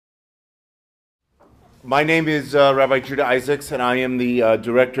My name is Rabbi Judah Isaacs, and I am the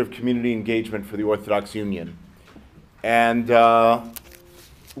Director of Community Engagement for the Orthodox Union. And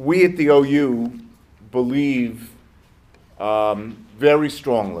we at the OU believe very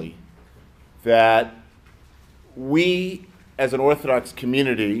strongly that we, as an Orthodox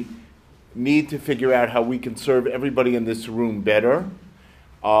community, need to figure out how we can serve everybody in this room better.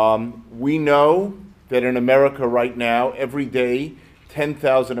 We know that in America right now, every day,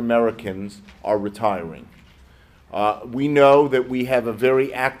 10,000 Americans are retiring. We know that we have a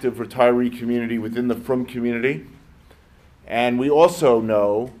very active retiree community within the Frum community, and we also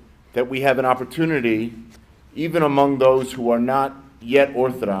know that we have an opportunity, even among those who are not yet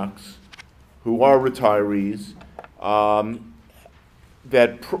Orthodox, who are retirees,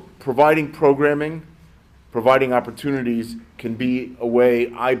 that providing programming, providing opportunities can be a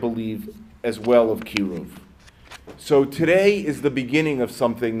way, I believe, as well of Kiruv. So today is the beginning of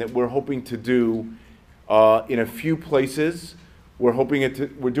something that we're hoping to do in a few places. We're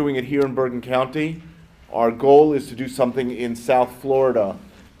doing it here in Bergen County. Our goal is to do something in South Florida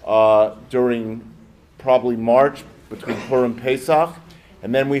during probably March, between Purim and Pesach,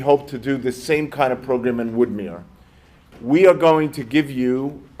 and then we hope to do the same kind of program in Woodmere. We are going to give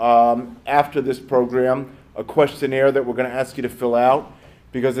you, after this program, a questionnaire that we're going to ask you to fill out,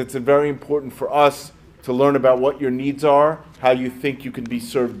 because it's very important for us to learn about what your needs are, how you think you can be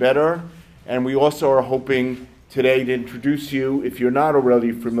served better. And we also are hoping today to introduce you, if you're not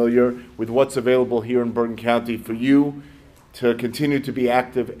already familiar, with what's available here in Bergen County for you to continue to be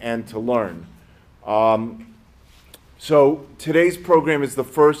active and to learn. So today's program is the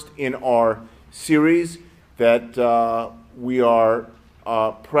first in our series that we are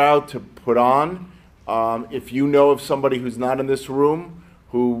proud to put on. If you know of somebody who's not in this room,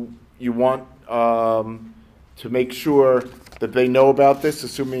 who you want to make sure that they know about this,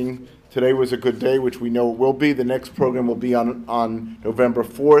 assuming today was a good day, which we know it will be. The next program will be on November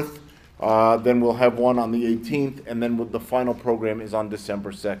 4th. Then we'll have one on the 18th, and then the final program is on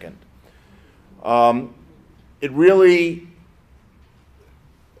December 2nd.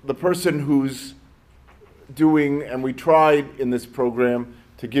 The person who's doing, and we tried in this program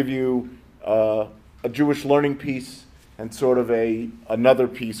to give you a Jewish learning piece and sort of another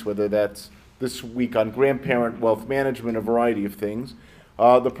piece, whether that's this week on grandparent wealth management, a variety of things.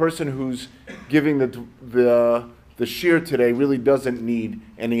 The person who's giving the shir today really doesn't need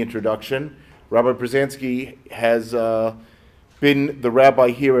any introduction. Rabbi Brzezinski has been the rabbi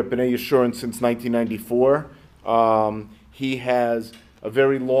here at Bnei Yeshurun since 1994. He has a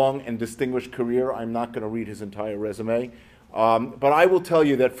very long and distinguished career. I'm not going to read his entire resume. But I will tell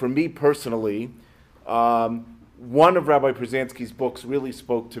you that for me personally, one of Rabbi Brzezinski's books really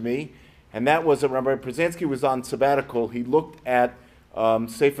spoke to me, and that was that Rabbi Brzezinski was on sabbatical. He looked at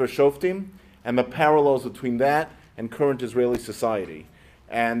Sefer Shoftim and the parallels between that and current Israeli society.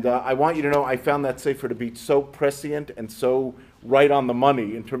 And I want you to know I found that Sefer to be so prescient and so right on the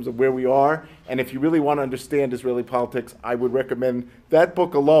money in terms of where we are. And if you really want to understand Israeli politics, I would recommend that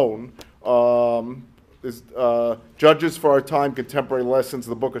book alone. Judges for Our Time, Contemporary Lessons,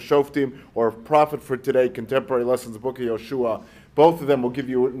 the Book of Shoftim, or Prophet for Today, Contemporary Lessons, the Book of Yoshua. Both of them will give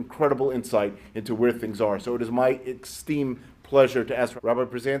you an incredible insight into where things are. So it is my esteemed pleasure to ask Rabbi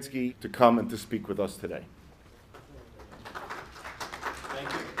Brzezinski to come and to speak with us today.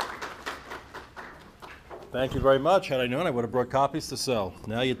 Thank you. Thank you very much. Had I known, I would have brought copies to sell.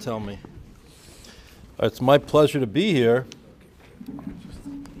 Now you tell me. It's my pleasure to be here.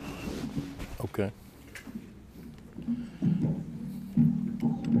 Okay.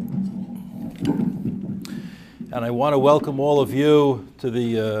 And I want to welcome all of you to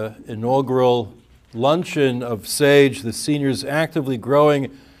the inaugural luncheon of SAGE, the Seniors Actively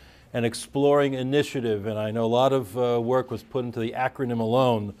Growing and Exploring Initiative. And I know a lot of work was put into the acronym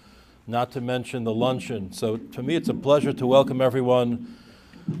alone, not to mention the luncheon. So to me, it's a pleasure to welcome everyone.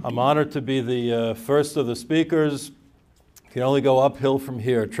 I'm honored to be the first of the speakers. You can only go uphill from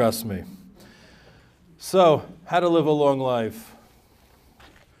here, trust me. So, how to live a long life.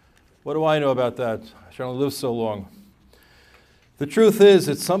 What do I know about that? I should only live so long. The truth is,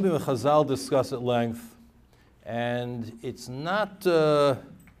 it's something that Chazal discuss at length, and it's not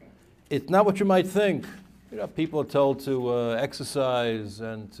what you might think. You know, people are told to exercise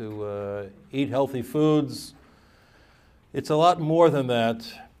and to eat healthy foods. It's a lot more than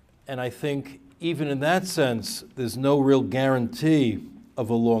that, and I think even in that sense, there's no real guarantee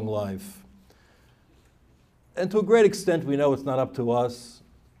of a long life. And to a great extent, we know it's not up to us.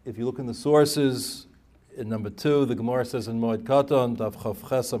 If you look in the sources, in number 2, the Gemara says in Moed Katan, Daf Chav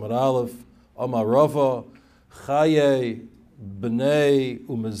Ches Amar Aleph, Amar Rava, Chaye, Bnei,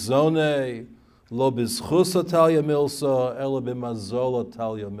 Umezone, Lo bizchusa talya milsa, ela b'mazola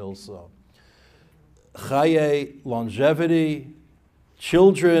talya milsa. Chaye, longevity,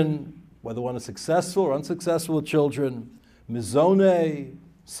 children, whether one is successful or unsuccessful children, mizone,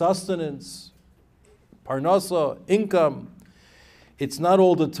 sustenance, parnasa, income. It's not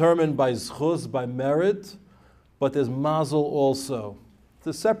all determined by zchus, by merit, but there's mazel also. It's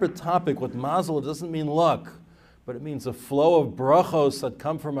a separate topic. What mazel doesn't mean luck, but it means a flow of brachos that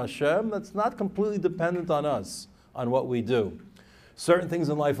come from Hashem that's not completely dependent on us, on what we do. Certain things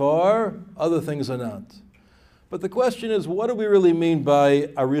in life are, other things are not. But the question is, what do we really mean by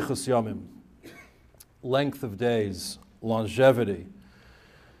arichas yomim? Length of days, longevity.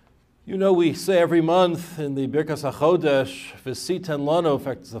 You know, we say every month in the Birkas HaChodesh, V'siten lano, in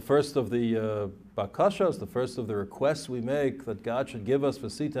fact, it's the first of the bakashas, the first of the requests we make, that God should give us,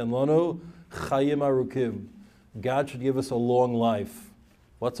 V'siten lano, chayim arukim. God should give us a long life.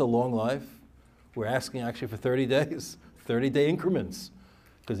 What's a long life? We're asking actually for 30 days, 30-day increments,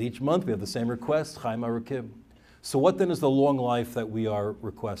 because each month we have the same request, chayim arukim. So what then is the long life that we are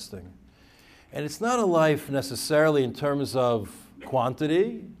requesting? And it's not a life necessarily in terms of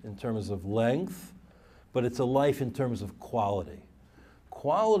quantity, in terms of length, but it's a life in terms of quality.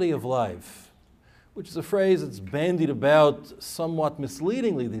 Quality of life, which is a phrase that's bandied about somewhat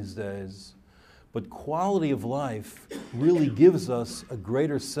misleadingly these days, but quality of life really gives us a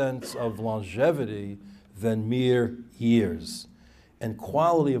greater sense of longevity than mere years. And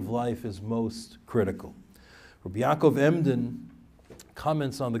quality of life is most critical. Rabbi Yaakov Emden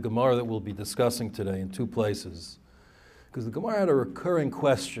comments on the Gemara that we'll be discussing today in two places. Because the Gemara had a recurring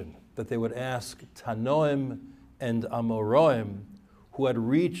question that they would ask Tanoim and Amoraim who had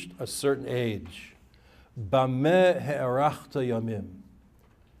reached a certain age. Bameh he'arachta yamim.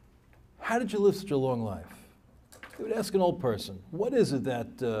 How did you live such a long life? They would ask an old person, what is it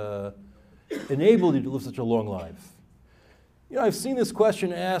that enabled you to live such a long life? You know, I've seen this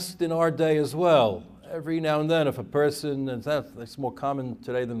question asked in our day as well. Every now and then, if a person, and that's more common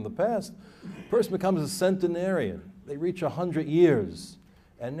today than in the past, a person becomes a centenarian. They reach 100 years.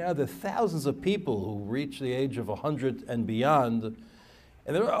 And now there are thousands of people who reach the age of 100 and beyond.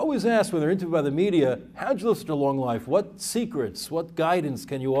 And they're always asked when they're interviewed by the media, how'd you live such a long life? What secrets, what guidance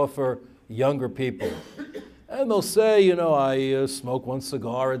can you offer younger people? And they'll say, you know, I smoke one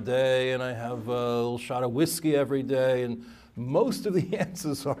cigar a day and I have a little shot of whiskey every day. And most of the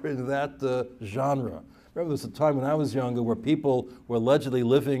answers are in that genre. Remember, there was a time when I was younger where people were allegedly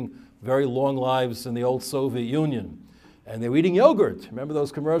living very long lives in the old Soviet Union. And they were eating yogurt. Remember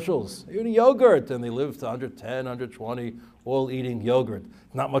those commercials? They were eating yogurt, and they lived to 110, 120, all eating yogurt.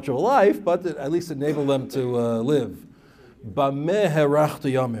 Not much of a life, but it at least enabled them to live. Bameh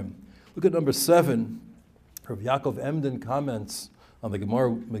herachta yamim. Look at number 7. Rabbi Yaakov Emden comments on the Gemara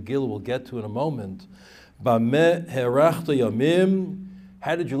Megillah we'll get to in a moment. Bameh herachta yamim.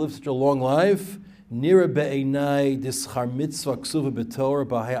 How did you live such a long life? Nira be'enai dischar mitzvah ksuva b'torah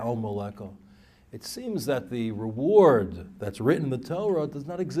b'hai al moleko. It seems that the reward that's written in the Torah does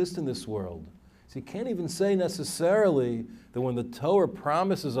not exist in this world. So you can't even say necessarily that when the Torah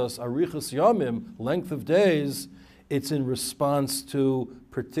promises us arichas yamim, length of days, it's in response to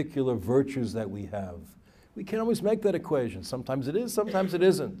particular virtues that we have. We can't always make that equation. Sometimes it is, sometimes it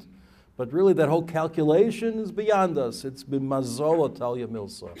isn't. But really that whole calculation is beyond us. It's b'mazola talya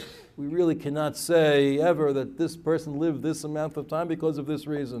milsa. We really cannot say ever that this person lived this amount of time because of this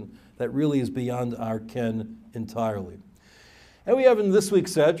reason. That really is beyond our ken entirely. And we have in this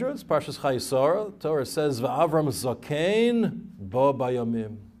week's Sedra, it's Parshas Chayesara, the Torah says, V'Avram zakein bo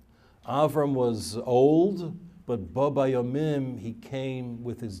bayamim. Avram was old, but bo bayamim, he came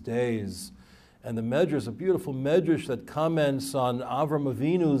with his days. And the Medrash is a beautiful Medrash that comments on Avram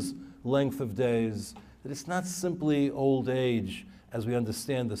Avinu's length of days, that it's not simply old age as we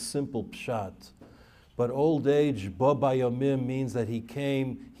understand the simple pshat, but old age, bo bayamim, means that he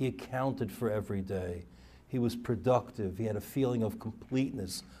came, he accounted for every day. He was productive, he had a feeling of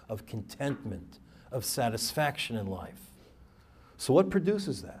completeness, of contentment, of satisfaction in life. So what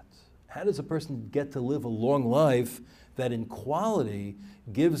produces that? How does a person get to live a long life that in quality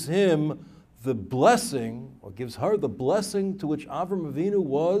gives him the blessing, or gives her the blessing to which Avram Avinu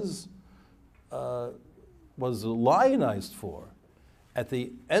was lionized for? At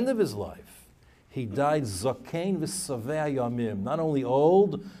the end of his life, he died zakein v'savei yamim, not only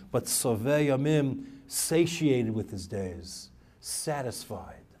old, but savei yamim, satiated with his days,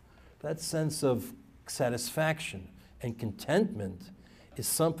 satisfied. That sense of satisfaction and contentment is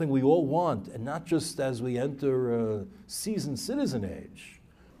something we all want, and not just as we enter seasoned citizen age,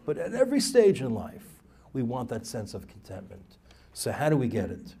 but at every stage in life, we want that sense of contentment. So how do we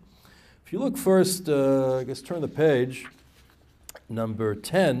get it? If you look first, I guess turn the page, number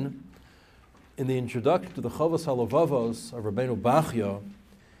 10, in the introduction to the Chovos HaLevavos of Rabbeinu Bachya,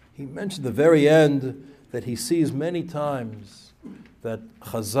 he mentioned at the very end that he sees many times that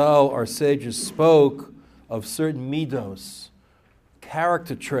Chazal, our sages, spoke of certain midos,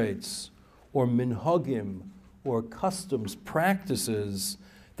 character traits, or minhagim, or customs, practices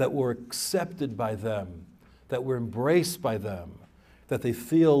that were accepted by them, that were embraced by them, that they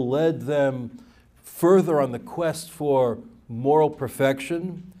feel led them further on the quest for moral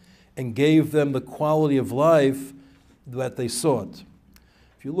perfection and gave them the quality of life that they sought.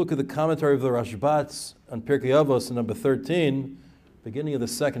 If you look at the commentary of the Rashbatz on Pirkei Avos in number 13, beginning of the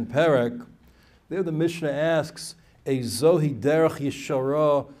second parak, there the Mishnah asks, Eizohi derech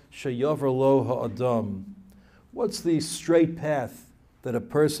yeshara sheyavar lo ha'adam. What's the straight path that a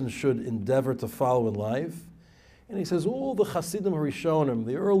person should endeavor to follow in life? And he says, all the Hasidim Harishonim,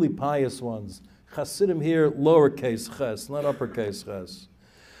 the early pious ones, Hasidim here, lowercase ches, not uppercase ches.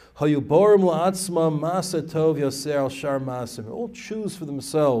 Hayuborim la'atzma masa tov yaser al shar masim. All choose for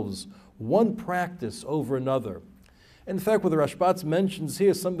themselves one practice over another. In fact, what the Rashbatz mentions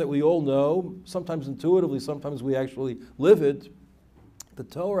here is something that we all know, sometimes intuitively, sometimes we actually live it. The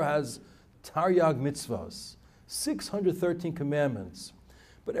Torah has Taryag mitzvahs, 613 commandments.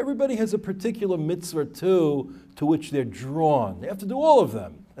 But everybody has a particular mitzvah too, to which they're drawn. They have to do all of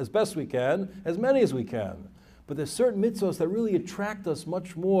them, as best we can, as many as we can. But there's certain mitzvahs that really attract us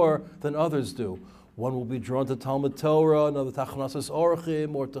much more than others do. One will be drawn to Talmud Torah, another to Achnasas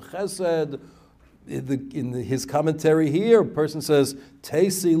Orchim, or to Chesed. In his commentary here, a person says,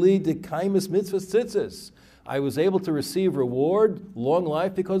 Teisi li dekaimis mitzvahs tzitzis. I was able to receive reward, long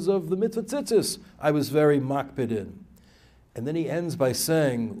life, because of the mitzvah tzitzis. I was very makpid in. And then he ends by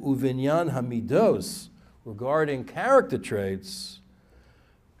saying, Uvinyan hamidos, regarding character traits,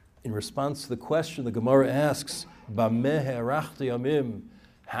 in response to the question the Gemara asks, Bameh herachti yamim,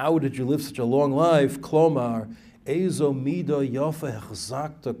 how did you live such a long life? Klomar, Ezo mido yofa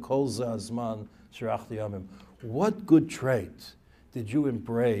hechzakta kol zazman sherachti yamim. What good trait did you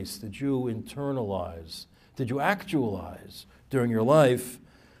embrace, did you internalize, did you actualize during your life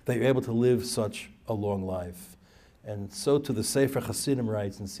that you're able to live such a long life? And so to the Sefer Hasidim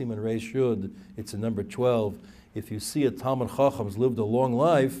writes in Siman Reish Yud, it's in number 12, if you see a Talmud Chacham's lived a long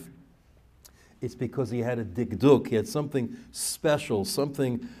life, it's because he had a dikduk, he had something special,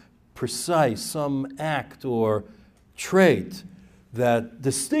 something precise, some act or trait that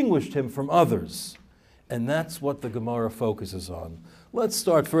distinguished him from others. And that's what the Gemara focuses on. Let's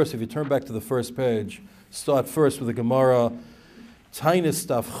start first, if you turn back to the first page, start first with the Gemara, Tainis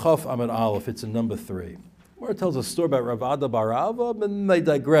Daf Chaf Amud Aleph, it's in number 3. Where it tells a story about Rav Ada bar Rava, but then they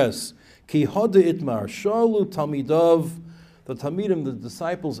digress. Ki Hoda Itmar, Shalu Talmidov, the Talmidim, the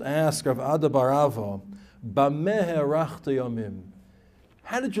disciples ask Rav Ada bar Rava, Bameh herachta yomim,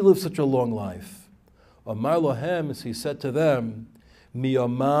 how did you live such a long life? Amar lohem, as he said to them,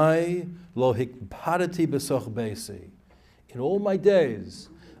 Miyamai lo hikpadati b'soch beisi. In all my days,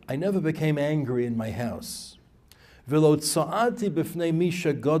 I never became angry in my house. V'lo tza'ati b'fnei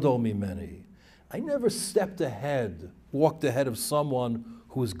misha gadol mimeni. I never stepped ahead, walked ahead of someone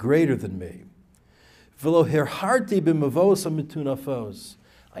who was greater than me. V'lo hirharti b'mavos hamitunafos.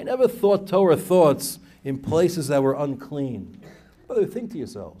 I never thought Torah thoughts in places that were unclean. But think to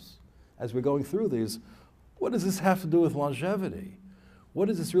yourselves, as we're going through these, what does this have to do with longevity? What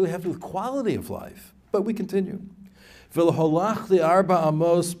does this really have to do with quality of life? But we continue. V'lo holachti arba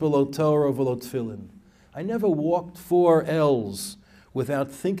amos b'lo Torah v'lo tefillin. I never walked 4 L's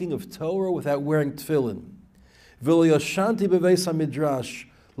without thinking of Torah, without wearing tefillin. V'lo yoshanti b'veis hamidrash,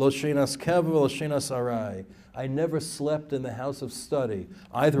 lo shenas keva v'lo shenas arai. I never slept in the house of study,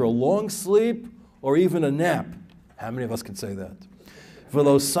 either a long sleep or even a nap. How many of us can say that?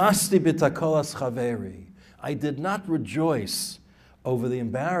 V'lo sasti b'takolas chaveri. I did not rejoice over the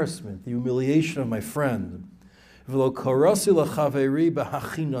embarrassment, the humiliation of my friend. V'lo karasi l'chaveri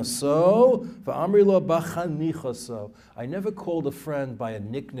b'hachinaso v'amri lo b'chanichaso. I never called a friend by a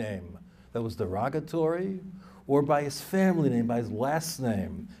nickname that was derogatory, or by his family name, by his last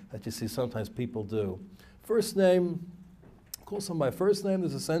name, that you see sometimes people do. First name, call someone by first name,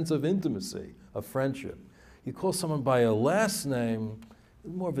 there's a sense of intimacy, of friendship. You call someone by a last name,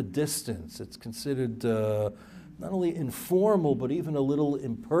 there's more of a distance. It's considered not only informal, but even a little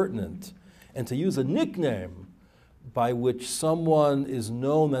impertinent. And to use a nickname by which someone is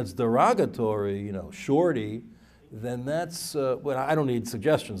known as derogatory, shorty, then that's, well, I don't need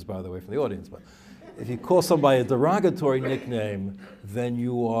suggestions, by the way, from the audience, but if you call somebody a derogatory nickname, then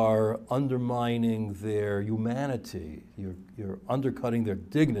you are undermining their humanity. You're undercutting their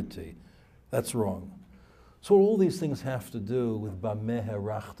dignity. That's wrong. So all these things have to do with Bameh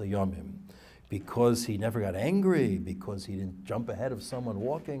Rachta Yomim. Because he never got angry, because he didn't jump ahead of someone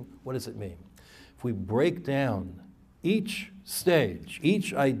walking, what does it mean? If we break down each stage,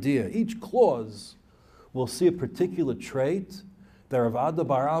 each idea, each clause, we'll see a particular trait that Rav Ada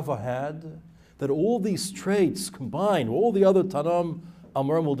bar Ava had, that all these traits combined, all the other Tanam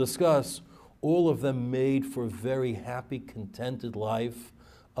Amorim will discuss, all of them made for a very happy, contented life,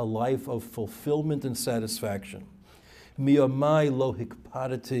 a life of fulfillment and satisfaction. Miyamai lo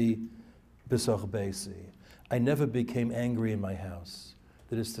hikpadati b'soch beisi. I never became angry in my house.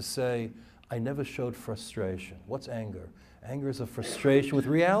 That is to say, I never showed frustration. What's anger? Anger is a frustration with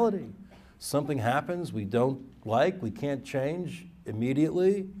reality. Something happens we don't like, we can't change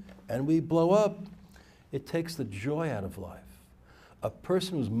immediately, and we blow up. It takes the joy out of life. A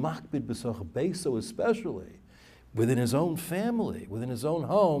person who's makbid b'soch beso, especially within his own family, within his own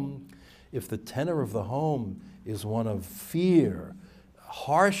home, if the tenor of the home is one of fear,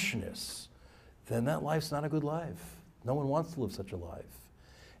 harshness, then that life's not a good life. No one wants to live such a life.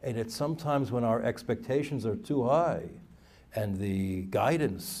 And it's sometimes when our expectations are too high and the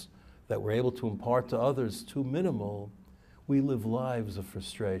guidance that we're able to impart to others too minimal, we live lives of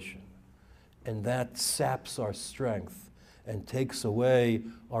frustration. And that saps our strength and takes away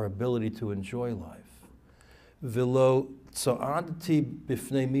our ability to enjoy life. V'lo tza'adti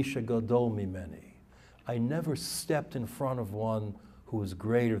b'fnei misha gadol mimeni. I never stepped in front of one who was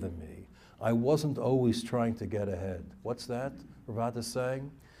greater than me. I wasn't always trying to get ahead. What's that Rav is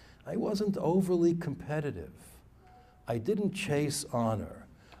saying? I wasn't overly competitive. I didn't chase honor.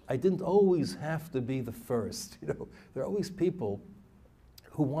 I didn't always have to be the first. You know, there are always people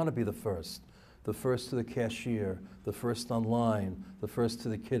who want to be the first to the cashier, the first online, the first to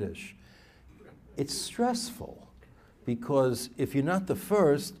the kiddush. It's stressful because if you're not the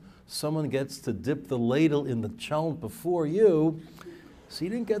first, someone gets to dip the ladle in the chalent before you, so you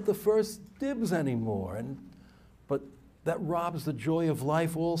didn't get the first dibs anymore. But that robs the joy of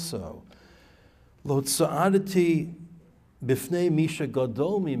life also. Lo tza'adati bifnei misha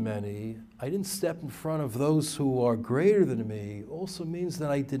gadol mimeni, I didn't step in front of those who are greater than me, also means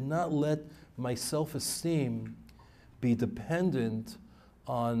that I did not let my self-esteem be dependent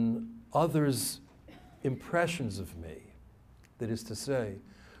on others' impressions of me. That is to say,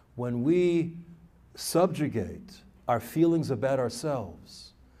 when we subjugate our feelings about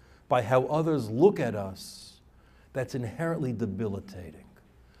ourselves by how others look at us, that's inherently debilitating.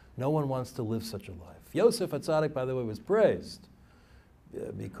 No one wants to live such a life. Yosef HaTzadik, by the way, was praised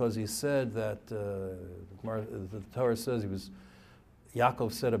because he said that, the Torah says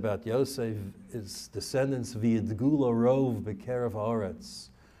Yaakov said about Yosef, his descendants, v'yidgula rov b'kerev haaretz.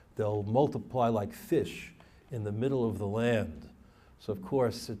 They'll multiply like fish in the middle of the land. So of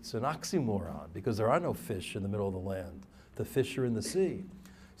course it's an oxymoron because there are no fish in the middle of the land. The fish are in the sea.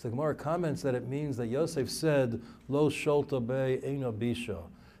 So the Gemara comments that it means that Yosef said, Lo sholta be eino bisha.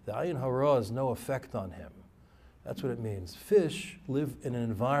 The ayin hara has no effect on him. That's what it means. Fish live in an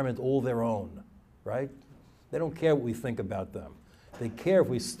environment all their own, right? They don't care what we think about them. They care if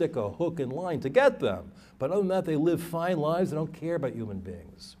we stick a hook and line to get them. But other than that, they live fine lives. They don't care about human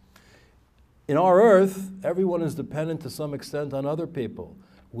beings. In our earth, everyone is dependent to some extent on other people.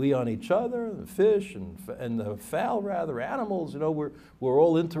 We on each other, the fish and the fowl, rather, animals, you know, we're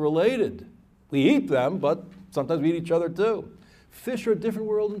all interrelated. We eat them, but sometimes we eat each other too. Fish are a different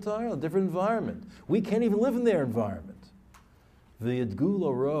world entirely, a different environment. We can't even live in their environment.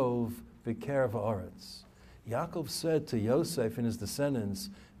 V'yidgula rov v'kerev haaretz. Yaakov said to Yosef and his descendants,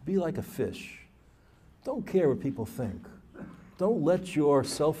 be like a fish. Don't care what people think. Don't let your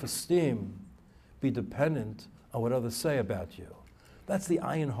self-esteem be dependent on what others say about you. That's the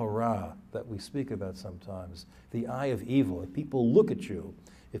ayin hara that we speak about sometimes, the eye of evil. If people look at you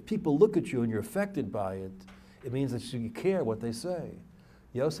and you're affected by it, it means that you care what they say.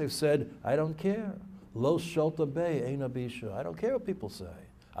 Yosef said, I don't care. Lo sholta be eina bisha. I don't care what people say.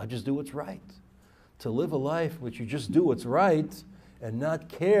 I just do what's right. To live a life in which you just do what's right and not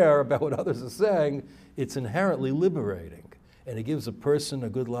care about what others are saying, it's inherently liberating. And it gives a person a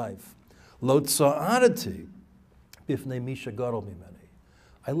good life. Lo tza'adati bifnei misha gadol mimeni.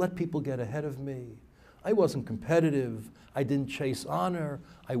 I let people get ahead of me. I wasn't competitive. I didn't chase honor.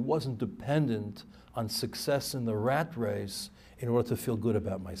 I wasn't dependent on success in the rat race in order to feel good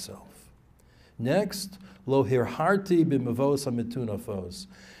about myself. Next, lo hirharti b'mavos hamitunafos.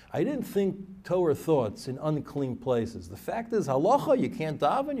 I didn't think Torah thoughts in unclean places. The fact is, halacha, you can't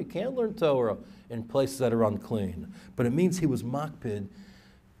daven, you can't learn Torah in places that are unclean. But it means he was makpid.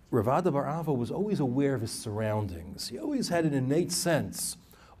 Rav Ada bar Ava was always aware of his surroundings. He always had an innate sense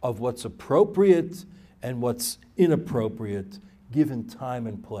of what's appropriate and what's inappropriate given time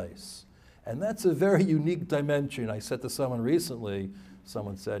and place. And that's a very unique dimension. I said to someone recently,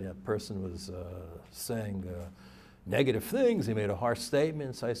 someone said, a person was saying negative things, he made a harsh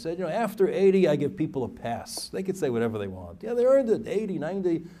statement. So I said, after 80, I give people a pass. They can say whatever they want. Yeah, they earned it, 80,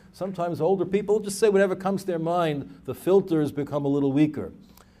 90. Sometimes older people just say whatever comes to their mind. The filters become a little weaker.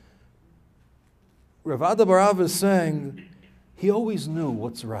 Rav Ada bar Ava is saying he always knew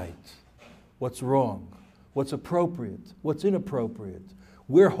what's right, what's wrong, what's appropriate, what's inappropriate,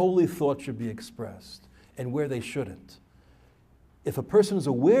 where holy thought should be expressed, and where they shouldn't. If a person is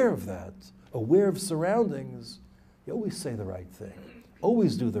aware of that, aware of surroundings, you always say the right thing,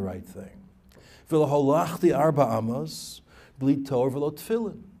 always do the right thing. V'laholachti arba amos, bli tor v'lo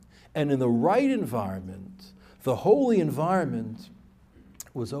tefillin. And in the right environment, the holy environment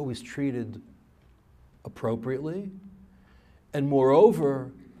was always treated appropriately. And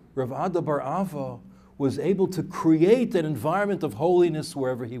moreover, Rav Ada bar Ava was able to create an environment of holiness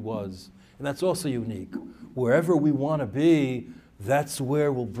wherever he was. And that's also unique. Wherever we want to be, that's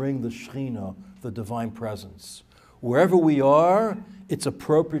where we'll bring the Shekhinah, the divine presence. Wherever we are, it's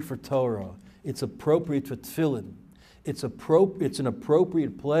appropriate for Torah. It's appropriate for tefillin. It's an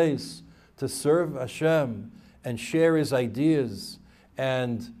appropriate place to serve Hashem and share His ideas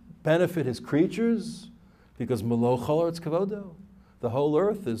and benefit His creatures, because Melo Chol Haaretz Kavodo, the whole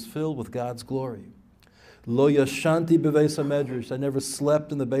earth is filled with God's glory. Lo yashanti bebeis hamedrash. I never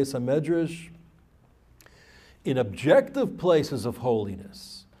slept in the Beis Hamedrash. In objective places of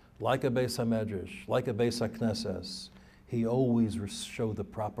holiness, like a Beis Hamedrash, like a Beis HaKnesses, he always showed the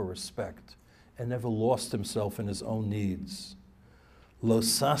proper respect and never lost himself in his own needs. Lo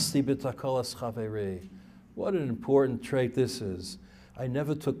sasti b'takolas chaveri. What an important trait this is. I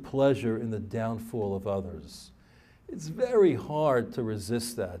never took pleasure in the downfall of others. It's very hard to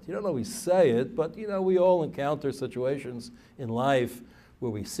resist that. You don't always say it, but we all encounter situations in life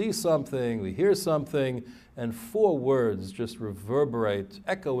where we see something, we hear something, and 4 words just reverberate,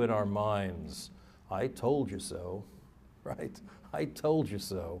 echo in our minds. I told you so, right? I told you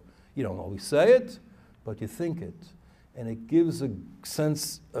so. You don't always say it, but you think it. And it gives a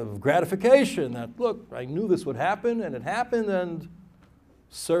sense of gratification that, look, I knew this would happen, and it happened, and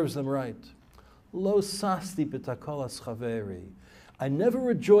serves them right. Lo sasti b'takolas chaveri. I never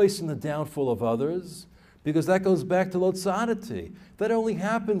rejoice in the downfall of others, because that goes back to lo tzadati. That only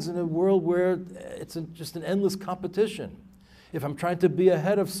happens in a world where it's just an endless competition. If I'm trying to be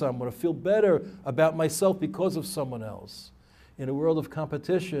ahead of someone or feel better about myself because of someone else. In a world of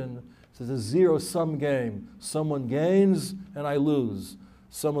competition, it's a zero-sum game. Someone gains and I lose.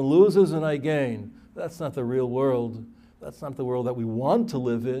 Someone loses and I gain. That's not the real world. That's not the world that we want to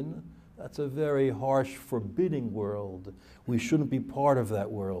live in. That's a very harsh, forbidding world. We shouldn't be part of that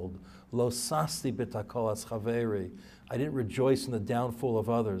world. Lo sasti b'takolas chaveri. I didn't rejoice in the downfall of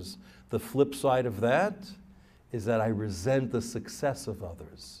others. The flip side of that is that I resent the success of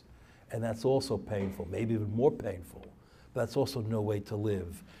others. And that's also painful, maybe even more painful. But that's also no way to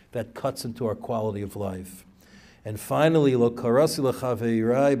live. That cuts into our quality of life. And finally, lo karasi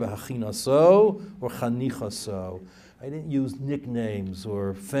l'chaveirai b'hachinaso or chanichaso. I didn't use nicknames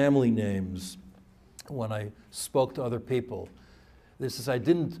or family names when I spoke to other people. This is, I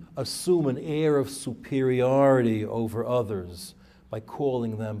didn't assume an air of superiority over others by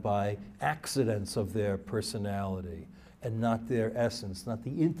calling them by accidents of their personality and not their essence, not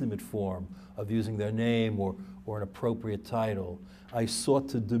the intimate form of using their name or an appropriate title. I sought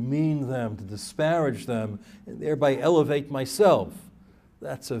to demean them, to disparage them, and thereby elevate myself.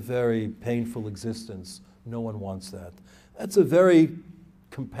 That's a very painful existence. No one wants that. That's a very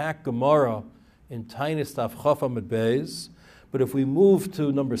compact Gemara in Tainis Taf Chaf Amud Beis. But if we move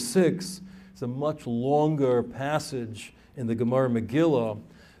to number 6, it's a much longer passage in the Gemara Megillah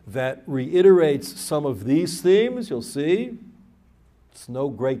that reiterates some of these themes. You'll see it's no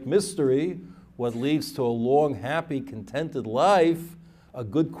great mystery. What leads to a long, happy, contented life, a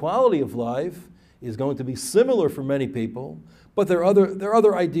good quality of life, is going to be similar for many people. But there are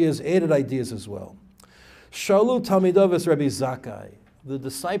other ideas, added ideas as well. Shalu Talmidavis Rabbi Zakkai. The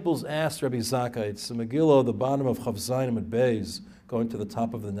disciples asked Rabbi Zakkai, it's the Megillah, the bottom of Chav Zayin Amud Beis, going to the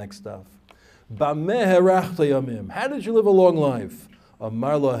top of the next stuff. Bameh herachta yamim. How did you live a long life?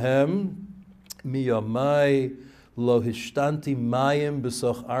 Amar lahem miyamai lo hishtanti mayim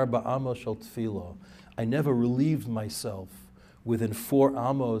b'soch arba amos shel tefillah. I never relieved myself within 4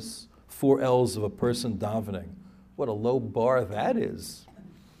 amos, 4 L's of a person davening. What a low bar that is.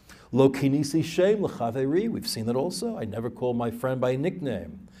 Lo kinisi shem l'chaveri. We've seen that also. I never call my friend by a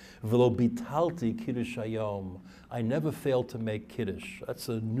nickname. V'lo bitalti kiddush hayom. I never failed to make kiddush. That's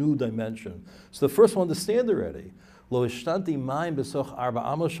a new dimension. So the first one to understand already. Lo ishtanti mayim b'soch arba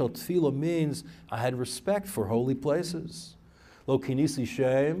amos shel tefillah means I had respect for holy places. Lo kinisi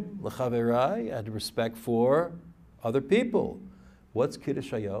shem l'chaverai, I had respect for other people. What's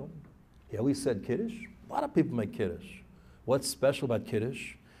kiddush hayom? He always said kiddush. A lot of people make kiddush. What's special about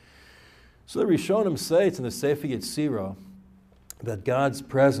kiddush? So the Rishonim say, it's in the Sefer Yetzirah, that God's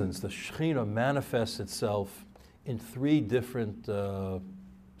presence, the Shekhinah, manifests itself in three different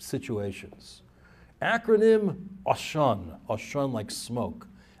situations. Acronym Ashan like smoke.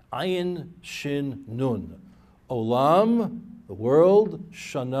 Ayin, Shin, Nun. Olam, the world,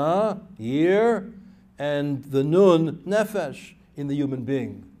 Shana, year, and the Nun, Nefesh, in the human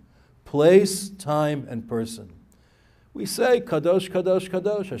being. Place, time, and person. We say Kadosh, Kadosh,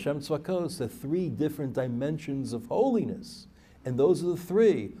 Kadosh, Hashem Tzvakos, the three different dimensions of holiness. And those are the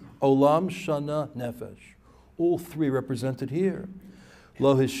three, Olam, Shana, Nefesh. All three represented here.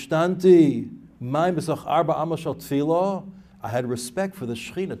 Lo hishtanti, mayim b'sach arba amos shel tefillah. I had respect for the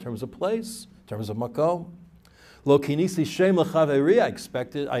Shekhinah in terms of place, in terms of makom. Lo kinisi shem l'chaveri,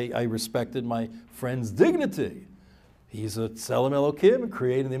 I respected my friend's dignity. He's a tselem Elokim,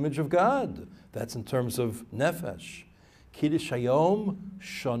 created in the image of God. That's in terms of nefesh. Kiddush hayom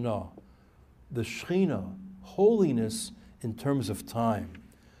shana. The Shekhinah, holiness in terms of time.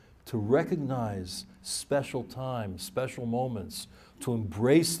 To recognize special times, special moments, to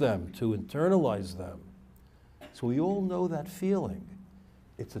embrace them, to internalize them. So we all know that feeling.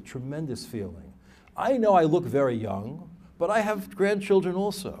 It's a tremendous feeling. I know I look very young, but I have grandchildren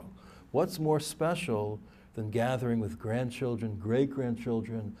also. What's more special than gathering with grandchildren,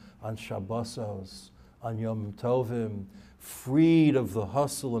 great-grandchildren on Shabbosos, on Yom Tovim, freed of the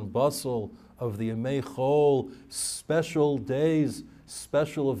hustle and bustle of the Yemei Chol, special days,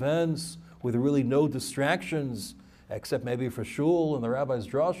 special events, with really no distractions, except maybe for shul and the rabbi's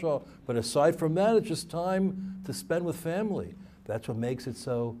drasha, but aside from that, it's just time to spend with family. That's what makes it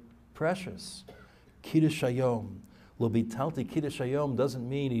so precious. Kiddush hayom. Lo bitalti kiddush hayom doesn't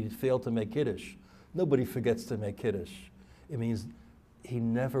mean he failed to make kiddush. Nobody forgets to make kiddush. It means he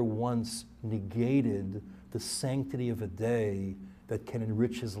never once negated the sanctity of a day that can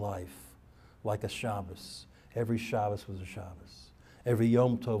enrich his life, like a Shabbos. Every Shabbos was a Shabbos. Every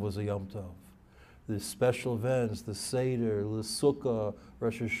Yom Tov was a Yom Tov. The special events, the Seder, the Sukkah,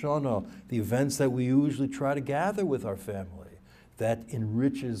 Rosh Hashanah, the events that we usually try to gather with our family, that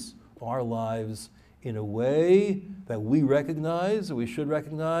enriches our lives in a way that we recognize, that we should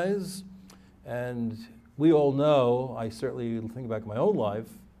recognize. And we all know, I certainly think back in my own life,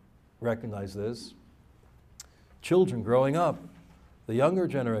 recognize this. Children growing up, the younger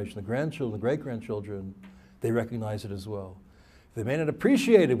generation, the grandchildren, the great-grandchildren, they recognize it as well. They may not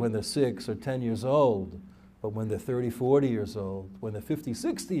appreciate it when they're 6 or 10 years old, but when they're 30, 40 years old, when they're 50,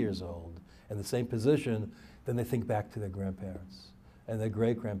 60 years old, in the same position, then they think back to their grandparents and their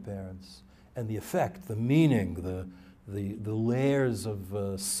great-grandparents, and the effect, the meaning, the layers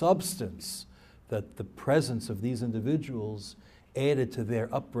of substance that the presence of these individuals added to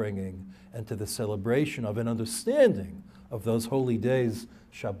their upbringing and to the celebration of an understanding of those holy days,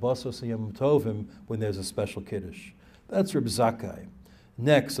 Shabbosos and Yom Tovim, when there's a special Kiddush. That's Reb Zakkai.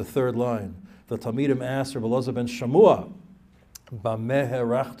 Next, the third line. The Talmidim asked Reb Elazar ben Shamua, Bameh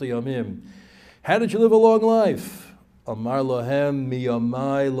herachta yamim. How did you live a long life? Amar lohem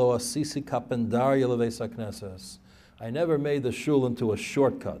miyamai lo asisi kapendarya leveis hakneses. I never made the shul into a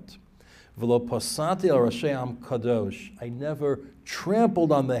shortcut. V'lo pasati al rashei am kadosh. I never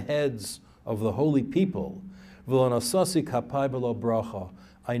trampled on the heads of the holy people. V'lo nasasi kapai b'lo bracha.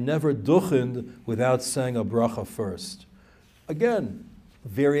 I never duchened without saying a bracha first. Again,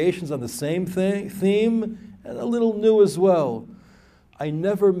 variations on the same theme, and a little new as well. I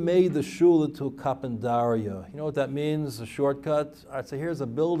never made the shul into a kapendaria. You know what that means, a shortcut? I'd say here's a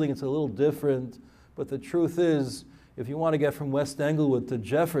building, it's a little different, but the truth is, if you want to get from West Englewood to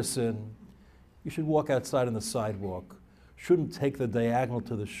Jefferson, you should walk outside on the sidewalk. Shouldn't take the diagonal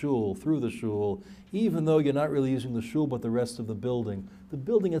to the shul, through the shul, even though you're not really using the shul but the rest of the building. The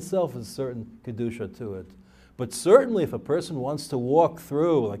building itself has a certain kedusha to it. But certainly if a person wants to walk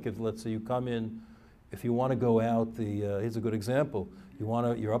through, like if, let's say you come in, if you want to go out, here's a good example.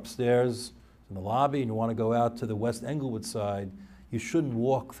 You're upstairs in the lobby and you want to go out to the West Englewood side, you shouldn't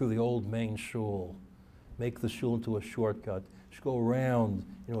walk through the old main shul. Make the shul into a shortcut. You should go around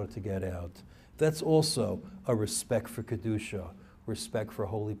in order to get out. That's also a respect for Kedusha, respect for a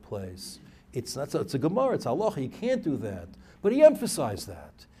holy place. It's a Gemara, it's halacha, you can't do that. But he emphasized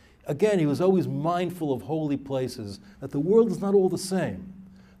that. Again, he was always mindful of holy places, that the world is not all the same.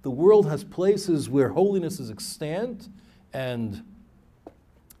 The world has places where holiness is extant and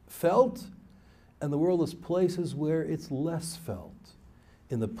felt, and the world has places where it's less felt.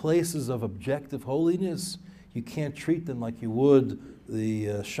 In the places of objective holiness, you can't treat them like you would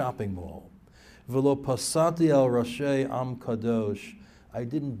the shopping mall. V'lo pasati al rashei am kadosh. I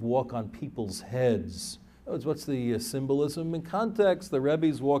didn't walk on people's heads. What's the symbolism? In context, the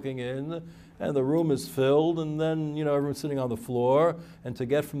Rebbe's walking in, and the room is filled, and then, everyone's sitting on the floor, and to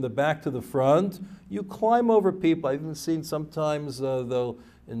get from the back to the front, you climb over people. I've even seen sometimes, they'll,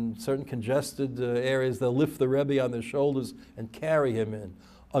 in certain congested areas, they'll lift the Rebbe on their shoulders and carry him in.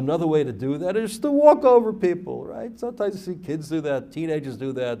 Another way to do that is to walk over people, right? Sometimes you see kids do that, teenagers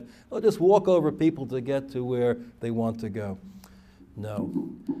do that. They'll just walk over people to get to where they want to go. No,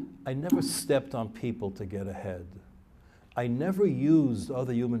 I never stepped on people to get ahead. I never used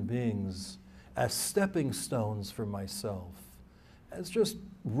other human beings as stepping stones for myself, as just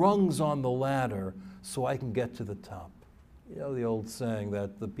rungs on the ladder so I can get to the top. The old saying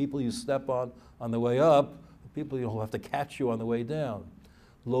that the people you step on the way up, the people you'll have to catch you on the way down.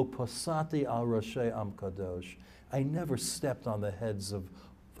 Lo pasati al rashei am kadosh. I never stepped on the heads of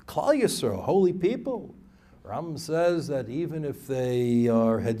Klal Yisrael, holy people. Rambam says that even if they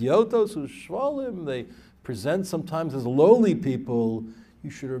are hedyotos u'shvalim, they present sometimes as lowly people,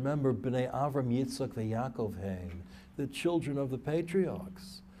 you should remember Bnei Avram, Yitzchak, veYaakov Hein, the children of the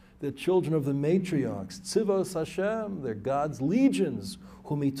patriarchs, the children of the matriarchs, Tzivos Hashem, they're God's legions,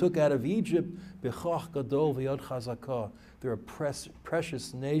 whom He took out of Egypt, B'choch Gadol v'Yod Chazakah. They're a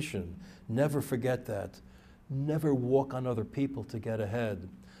precious nation. Never forget that. Never walk on other people to get ahead.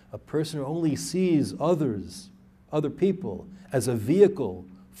 A person who only sees other people, as a vehicle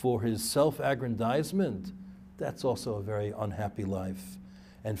for his self-aggrandizement, that's also a very unhappy life.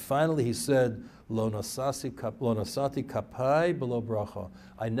 And finally he said, Lo nasati kapai below bracha.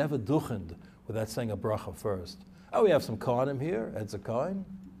 I never duchened without saying a bracha first. Oh, we have some Kohanim here. Ed's a Kohen.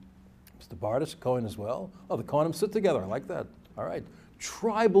 Mr. Bardish, Kohen as well. Oh, the Kohanim sit together. I like that. All right.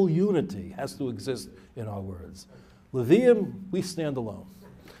 Tribal unity has to exist in our words. Levium, we stand alone.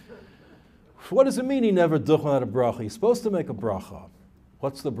 What does it mean he never duchened at a bracha? He's supposed to make a bracha.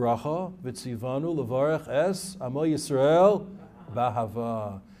 What's the bracha? V'tzivanu levarech es amo Yisrael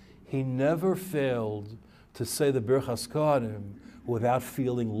b'ahava. He never failed to say the Birchas Kohanim without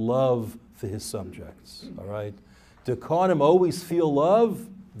feeling love for his subjects. All right? Do Kohanim always feel love?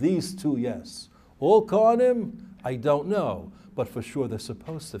 These two, yes. All Kohanim, I don't know, but for sure they're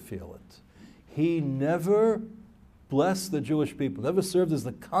supposed to feel it. He never blessed the Jewish people, never served as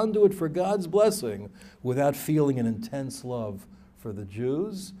the conduit for God's blessing without feeling an intense love for the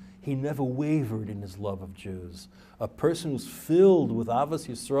Jews. He never wavered in his love of Jews. A person who's filled with Avas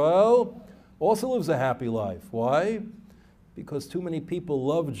Yisrael also lives a happy life. Why? Because too many people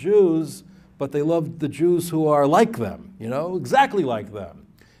love Jews, but they love the Jews who are like them, exactly like them.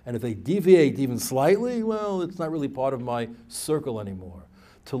 And if they deviate even slightly, well, it's not really part of my circle anymore.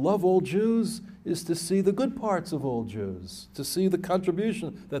 To love all Jews is to see the good parts of all Jews, to see the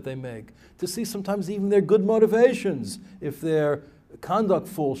contribution that they make, to see sometimes even their good motivations if their conduct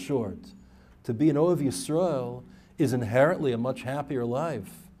falls short. To be an Ohev Yisrael is inherently a much happier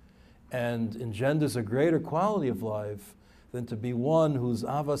life and engenders a greater quality of life than to be one whose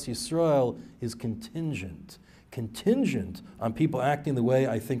Avas Yisrael is contingent on people acting the way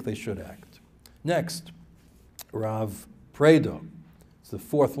I think they should act. Next, Rav Predo. It's the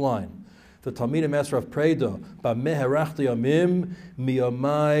fourth line. The Talmid Master of Predo, Bameh harachti yamim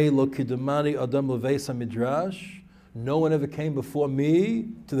miyamai lo kidumani adam leveis midrash. No one ever came before me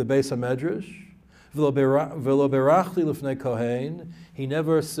to the Beis HaMedrash. V'lo berachti lifnei kohen. He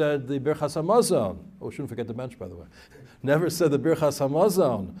never said the Birchas Hamazon. Oh, shouldn't forget the bench, by the way. Never said the Birchas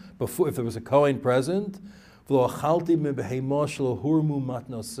Hamazon before, if there was a Kohen present. V'lo achalti mebehemo shelo hurmu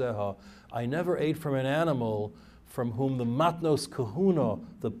matnoseha. I never ate from an animal from whom the matnos kahuna,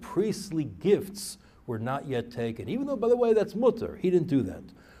 the priestly gifts, were not yet taken. Even though, by the way, that's mutter. He didn't do that.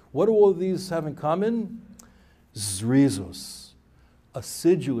 What do all of these have in common? Zrizus,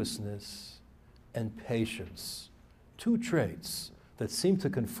 assiduousness, and patience. Two traits that seem to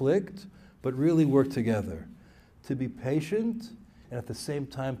conflict, but really work together. To be patient, and at the same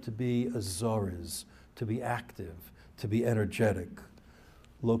time to be a zoriz, to be active, to be energetic.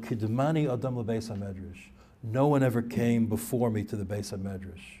 Lo kidmani adam lebeis hamedrash. No one ever came before me to the Beis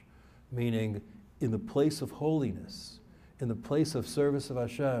HaMedrash, meaning in the place of holiness, in the place of service of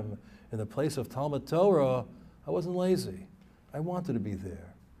Hashem, in the place of Talmud Torah, I wasn't lazy. I wanted to be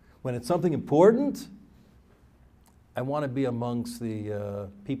there. When it's something important, I want to be amongst the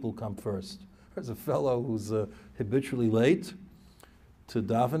people who come first. There's a fellow who's habitually late to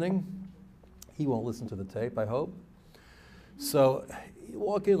davening. He won't listen to the tape, I hope. So you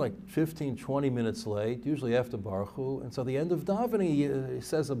walk in like 15, 20 minutes late, usually after Baruch Hu, and so at the end of davening, he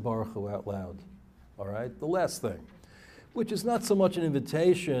says a Baruch Hu out loud, all right? The last thing, which is not so much an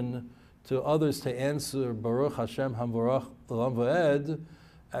invitation to others to answer Baruch Hashem Hamvarach Olam Va'ed,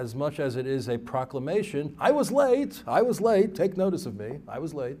 as much as it is a proclamation. I was late, take notice of me, I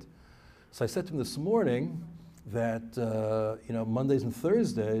was late. So I said to him this morning that, Mondays and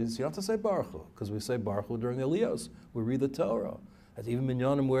Thursdays, you don't have to say Baruch Hu, because we say Baruch Hu during the Aliyos. We read the Torah. That's even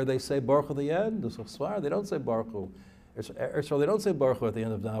minyanim where they say Baruch Hu at the end. They don't say Baruch Hu. So they don't say Baruch Hu at the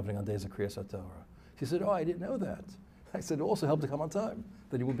end of davening on days of Kriyas HaTorah. She said, I didn't know that. I said, it also helped to come on time.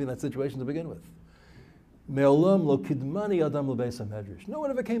 Then you wouldn't be in that situation to begin with. Me'olam lo kidmani adam lebeis hamedrash. No one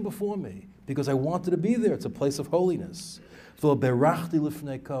ever came before me because I wanted to be there. It's a place of holiness. V'lo berachti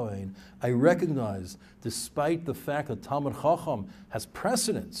lifnei kohen. I recognize, despite the fact that Talmud Chacham has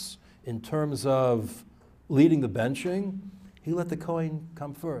precedence in terms of leading the benching, he let the kohen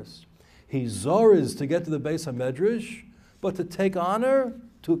come first. He zoriz to get to the Beis HaMedrash, but to take honor,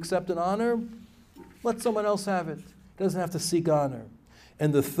 to accept an honor, let someone else have it. Doesn't have to seek honor.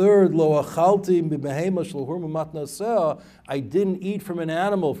 And the third, lo achalti b'behema shel hurma matnoseh, I didn't eat from an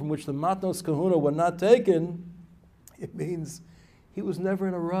animal from which the matnos kahuna were not taken. It means he was never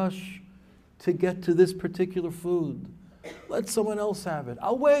in a rush to get to this particular food. Let someone else have it.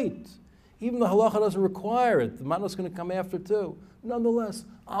 I'll wait. Even the halacha doesn't require it. The matnos is going to come after too. Nonetheless,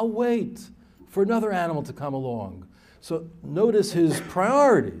 I'll wait for another animal to come along. So notice his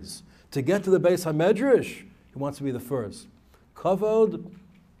priorities. To get to the Beis HaMedrash, he wants to be the first. Kavod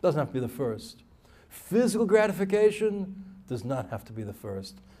doesn't have to be the first. Physical gratification does not have to be the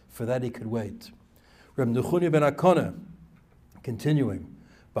first. For that he could wait. Reb Nechunya ben Akona, continuing,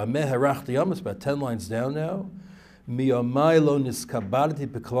 Bameh harachti yamas, about 10 lines down now. Miyamai lo niskabarti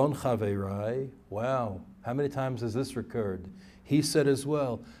beklon chaveirai. Wow, how many times has this recurred? He said as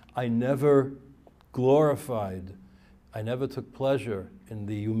well, I never glorified, I never took pleasure in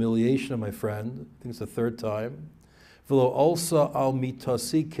the humiliation of my friend. I think it's the third time. V'lo also al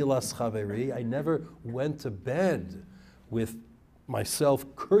mitasi kilas chaveri. I never went to bed with myself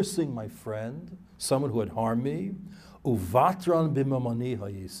cursing my friend, someone who had harmed me. Uvatran b'mamani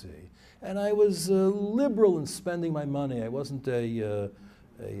hayisi. And I was liberal in spending my money. I wasn't a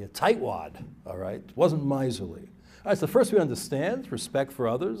tightwad, all right? Wasn't miserly. All right, so first we understand respect for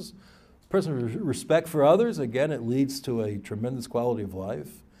others. Person with respect for others, again, it leads to a tremendous quality of life.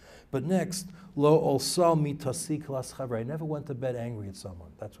 But next, lo olsal mitasi klas chaver. I never went to bed angry at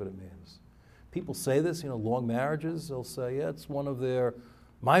someone. That's what it means. People say this, long marriages, they'll say, yeah, it's one of their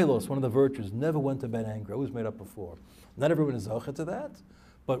milos, one of the virtues. Never went to bed angry. Always made up before. Not everyone is zocha to that,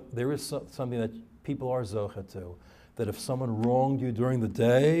 but there is something that people are zocha to. That if someone wronged you during the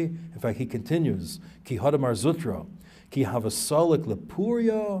day, in fact, he continues, ki hadamar zutra, ki havasalik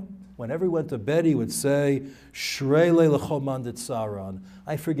lepuria. Whenever he went to bed, he would say, Shrele l'chol man ditzaran.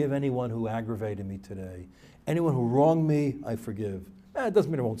 I forgive anyone who aggravated me today. Anyone who wronged me, I forgive. It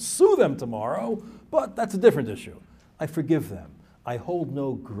doesn't mean I won't sue them tomorrow, but that's a different issue. I forgive them. I hold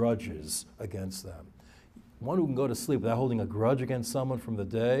no grudges against them. One who can go to sleep without holding a grudge against someone from the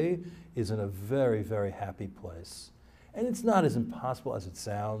day is in a very, very happy place. And it's not as impossible as it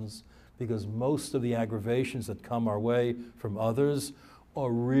sounds, because most of the aggravations that come our way from others are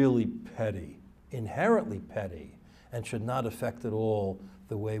really petty, inherently petty, and should not affect at all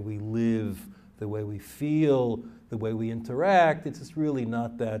the way we live, the way we feel, the way we interact. It's just really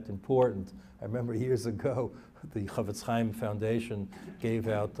not that important. I remember years ago, the Chavetz Chaim Foundation gave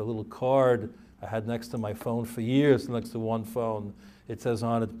out a little card I had next to my phone for years, next to one phone. It says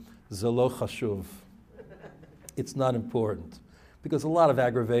on it, Zelo Chashuv. It's not important. Because a lot of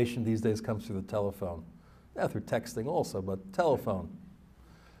aggravation these days comes through the telephone. Yeah, through texting also, but telephone.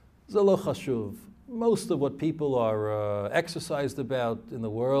 Zelo Chashuv. Most of what people are exercised about in the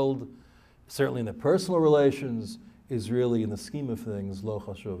world, certainly in their personal relations, is really, in the scheme of things, lo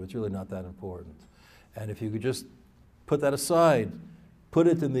chashuv. It's really not that important. And if you could just put that aside, put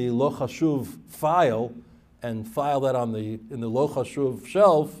it in the lo chashuv file, and file that in the lo chashuv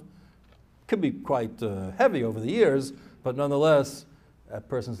shelf, it could be quite heavy over the years, but nonetheless, that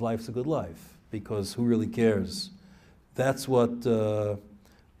person's life's a good life, because who really cares? That's what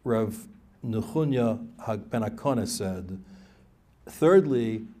Rav Nechunya ben Akona said.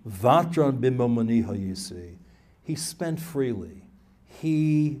 Thirdly, Vatran b'momani hayisi. He spent freely.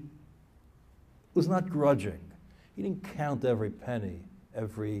 He was not grudging. He didn't count every penny,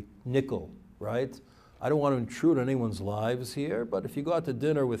 every nickel, right? I don't want to intrude on anyone's lives here, but if you go out to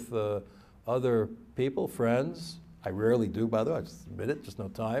dinner with other people, friends, I rarely do, by the way, I just admit it, just no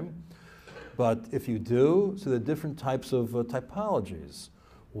time. But if you do, so there are different types of typologies.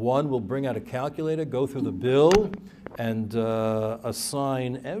 One will bring out a calculator, go through the bill, and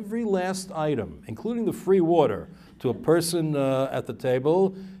assign every last item, including the free water, to a person at the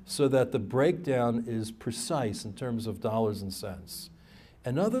table so that the breakdown is precise in terms of dollars and cents.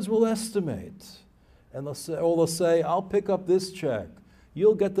 And others will estimate. And they'll say, I'll pick up this check.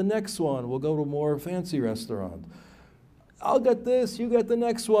 You'll get the next one. We'll go to a more fancy restaurant. I'll get this, you get the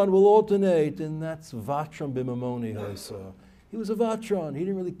next one. We'll alternate. And that's Vatron b'mamoni hoisa. He was a Vatron. He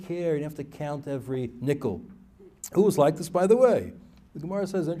didn't really care. He didn't have to count every nickel. Who was like this, by the way? The Gemara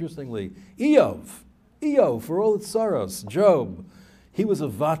says, interestingly, Eov, for all its sorrows, Job, he was a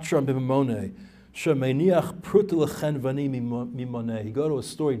Vatron b'mamoni. Shemeniach prut lechenvani mimoneh. He go to a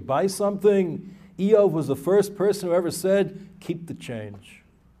store, he'd buy something. Eov was the first person who ever said, keep the change.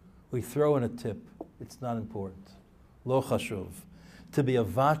 We throw in a tip. It's not important. Lo chashuv. To be a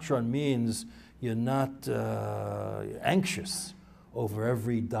vatron means you're not anxious over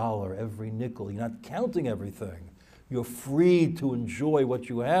every dollar, every nickel. You're not counting everything. You're free to enjoy what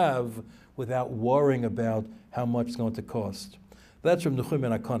you have without worrying about how much it's going to cost. That's Reb Nechunya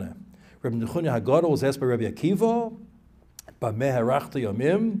ben Hakaneh. Reb Nechunya HaGadol was asked by Rabbi Akiva, Bameh harachta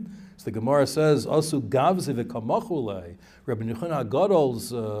yomim. So the Gemara says, Asu gavzi v'kamachule. Rabbi Nechunya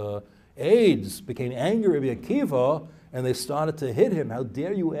HaGadol's aides became angry at Rabbi Akiva, and they started to hit him. How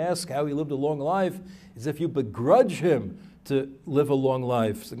dare you ask how he lived a long life, as if you begrudge him to live a long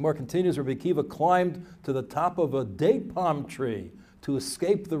life. So the Gemara continues, Rabbi Akiva climbed to the top of a date palm tree to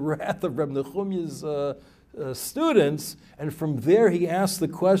escape the wrath of Rabbi Nechunya's students, and from there he asked the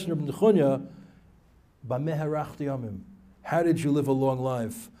question of Rabbi Nechunya, Bameh harachta yomim. How did you live a long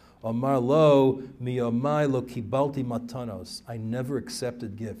life? Amar lo miyomai lo kibalti matanos. I never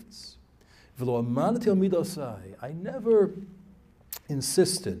accepted gifts. V'lo amanati al midosai. I never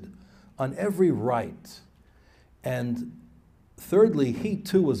insisted on every right. And thirdly, he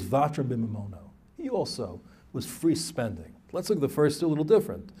too was vatron b'mamono. He also was free spending. Let's look at the first two, a little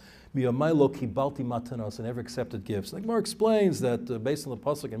different. Miyomai lo kibalti matanos. I never accepted gifts. Like Mark explains that based on the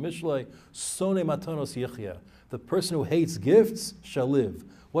pasuk in Mishlei, sone matanos yichya. The person who hates gifts shall live.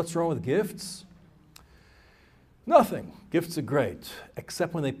 What's wrong with gifts? Nothing. Gifts are great,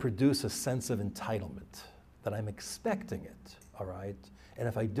 except when they produce a sense of entitlement, that I'm expecting it, all right? And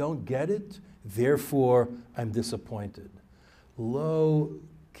if I don't get it, therefore I'm disappointed. Lo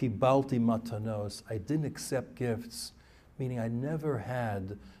kibalti matanos. I didn't accept gifts, meaning I never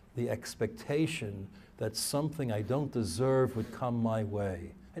had the expectation that something I don't deserve would come my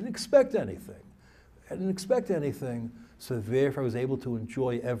way. I didn't expect anything. So therefore I was able to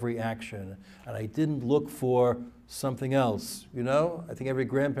enjoy every action, and I didn't look for something else. You know, I think every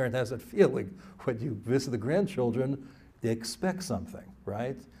grandparent has that feeling. When you visit the grandchildren, they expect something,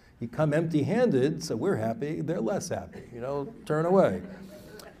 right? You come empty-handed, so we're happy, they're less happy, you know, turn away.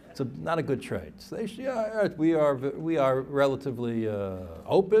 It's not a good trait. So we are relatively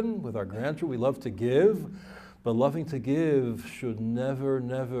open with our grandchildren. We love to give. But loving to give should never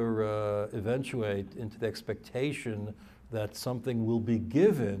eventuate into the expectation that something will be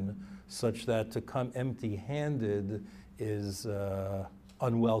given, such that to come empty-handed is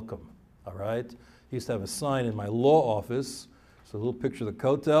unwelcome, all right? I used to have a sign in my law office, so a little picture of the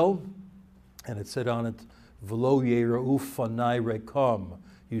kotel, and it said on it, V'lo yera'u fanai rekam,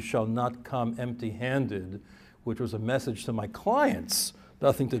 you shall not come empty-handed, which was a message to my clients,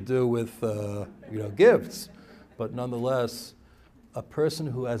 nothing to do with gifts. But nonetheless, a person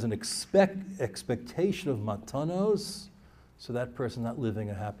who has an expectation of matanos, so that person not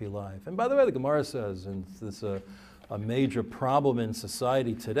living a happy life. And by the way, the Gemara says, and this is a major problem in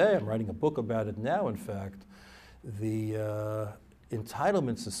society today, I'm writing a book about it now, in fact, the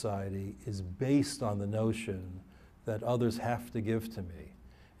entitlement society is based on the notion that others have to give to me.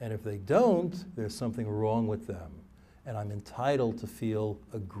 And if they don't, there's something wrong with them. And I'm entitled to feel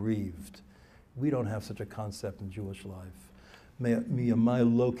aggrieved. We don't have such a concept in Jewish life.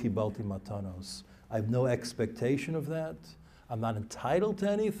 Miyamai lo kibalti matanos. I have no expectation of that. I'm not entitled to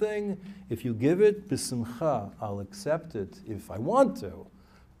anything. If you give it, b'simcha, I'll accept it if I want to.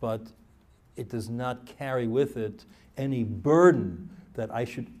 But it does not carry with it any burden that I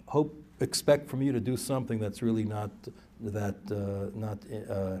should expect from you to do something that's really not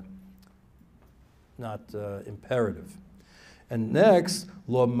imperative. And next,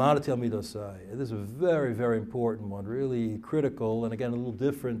 lo amanati al midosai. This is a very, very important one, really critical, and again, a little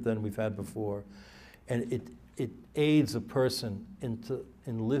different than we've had before. And it aids a person in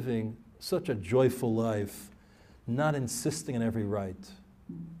living such a joyful life, not insisting on every right.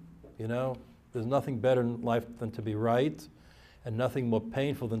 You know, There's nothing better in life than to be right, and nothing more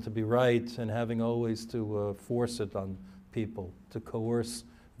painful than to be right and having always to force it on people, to coerce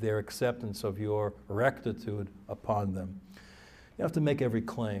their acceptance of your rectitude upon them. You have to make every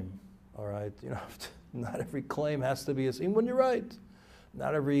claim, all right? You know, not every claim has to be, even when you're right,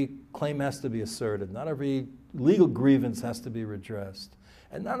 not every claim has to be asserted. Not every legal grievance has to be redressed.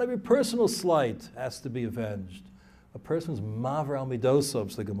 And not every personal slight has to be avenged. A person's maver al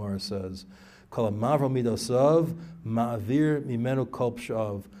midosov, the Gemara says, kol maver al midosov, ma'avir mimenu kol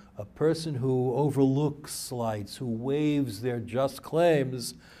pshav. A person who overlooks slights, who waives their just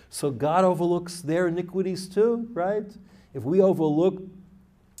claims, so God overlooks their iniquities too, right? If we overlook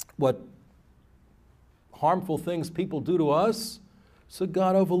what harmful things people do to us, so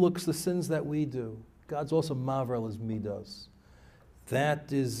God overlooks the sins that we do. God's also maver al his midos.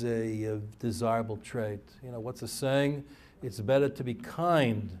 That is a desirable trait. You know, what's the saying? It's better to be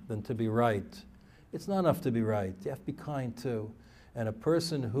kind than to be right. It's not enough to be right. You have to be kind too. And a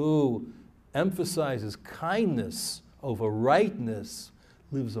person who emphasizes kindness over rightness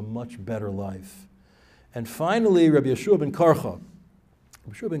lives a much better life. And finally, Rabbi Yeshua ben Karcha.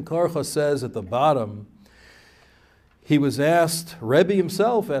 Rabbi Yeshua ben Karcha says at the bottom, he was asked, Rebbe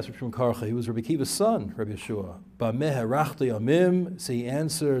himself asked Rabbi Yeshua ben Karcha, he was Rabbi Akiva's son, Rabbi Yeshua. Bameh harachti amim, so he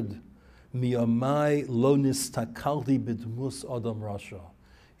answered, Miyamai lo nistakalti b'dmus adam rasha.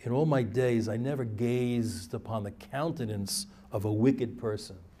 In all my days, I never gazed upon the countenance of a wicked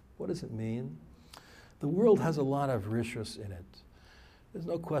person. What does it mean? The world has a lot of rishus in it. There's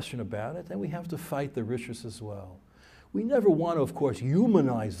no question about it, and we have to fight the rishus as well. We never want to, of course,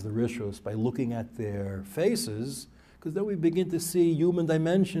 humanize the rishus by looking at their faces, because then we begin to see human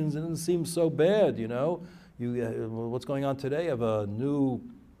dimensions and it seems so bad, you know. What's going on today? You have a new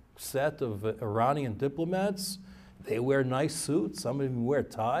set of Iranian diplomats. They wear nice suits, some of them wear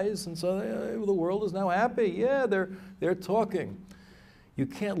ties, and so the world is now happy. Yeah, they're talking. You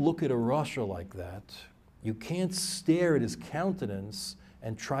can't look at a Russia like that. You can't stare at his countenance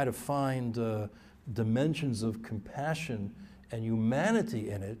and try to find dimensions of compassion and humanity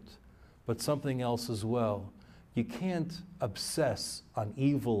in it, but something else as well. You can't obsess on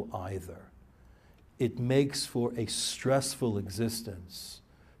evil either. It makes for a stressful existence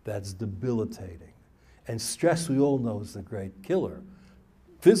that's debilitating. And stress, we all know, is the great killer.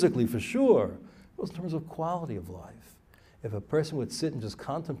 Physically, for sure, but in terms of quality of life. If a person would sit and just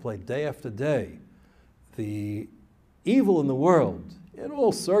contemplate day after day the evil in the world, in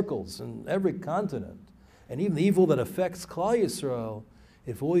all circles, in every continent, and even the evil that affects Klal Yisrael,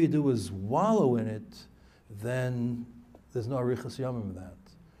 if all you do is wallow in it, then there's no arichas yamim in that.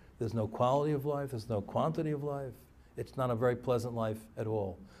 There's no quality of life, there's no quantity of life. It's not a very pleasant life at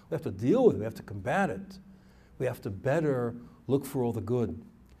all. We have to deal with it, we have to combat it. We have to better look for all the good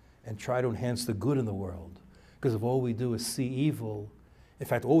and try to enhance the good in the world. Because if all we do is see evil, in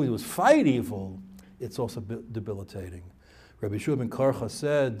fact, all we do is fight evil, it's also debilitating. Rabbi Yeshua ben Karcha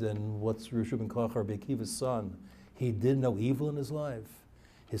said, and what's Rabbi Yeshua ben Karcha, Rabbi Akiva's son, he did no evil in his life.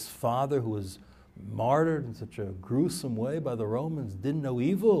 His father, who was martyred in such a gruesome way by the Romans, didn't know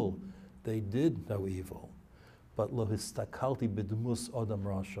evil. They did know evil. But lo histakalti b'dmus adam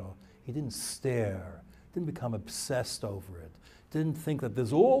rasha. He didn't stare, didn't become obsessed over it, didn't think that the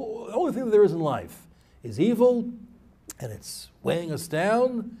only thing that there is in life is evil, and it's weighing us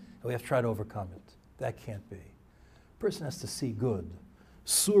down, and we have to try to overcome it. That can't be. A person has to see good.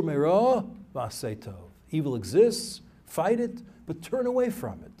 Sur merah v'asei tov. Evil exists, fight it, but turn away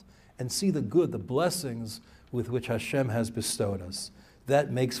from it and see the good, the blessings with which Hashem has bestowed us.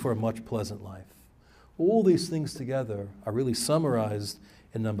 That makes for a much pleasant life. All these things together are really summarized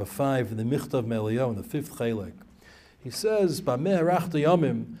in number 5 in the Michtav Me'Eliyahu, in the 5th Chelek. He says, Bameh harachti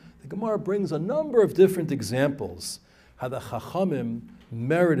yamim, the Gemara brings a number of different examples how the Chachamim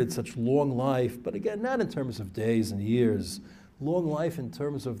merited such long life, but again, not in terms of days and years, long life in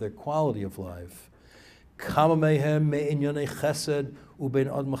terms of their quality of life. Some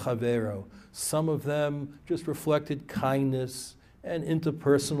of them just reflected kindness and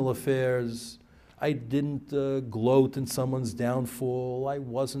interpersonal affairs. I didn't gloat in someone's downfall. I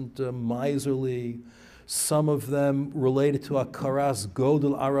wasn't miserly. Some of them related to akaras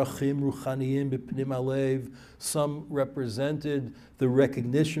godel arachim ruchaniyim b'pnim alev. Some represented the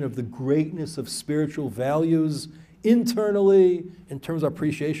recognition of the greatness of spiritual values internally, in terms of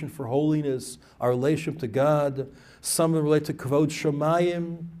appreciation for holiness, our relationship to God. Some relate to kavod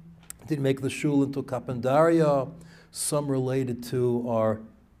shamayim, didn't make the shul into kapandaria. Some related to our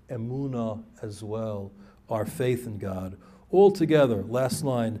emunah as well, our faith in God. All together, last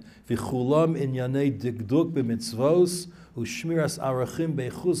line, V'chulam inyanei digduk b'mitzvos u'shmiras arachim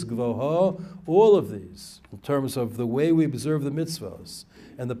beichus gvoha, all of these, in terms of the way we observe the mitzvos,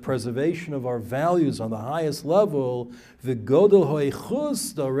 and the preservation of our values on the highest level, v'godel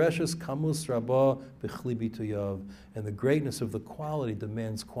ho'ichus dareshes kamus rabah b'chli bituyav, and the greatness of the quality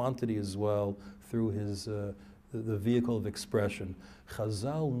demands quantity as well through his the vehicle of expression.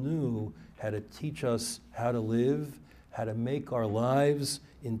 Chazal knew how to teach us how to live, how to make our lives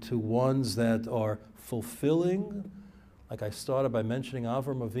into ones that are fulfilling. Like I started by mentioning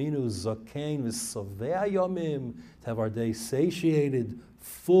Avram Avinu, Zakein v'savei yomim, to have our day satiated,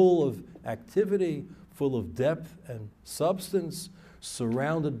 full of activity, full of depth and substance,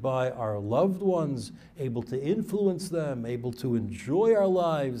 surrounded by our loved ones, able to influence them, able to enjoy our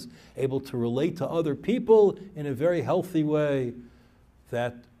lives, able to relate to other people in a very healthy way.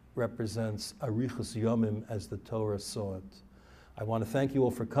 That represents Arichas Yomim as the Torah saw it. I want to thank you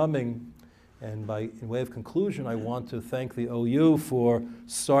all for coming, and in way of conclusion, I want to thank the OU for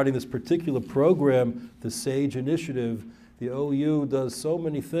starting this particular program, the SAGE Initiative. The OU does so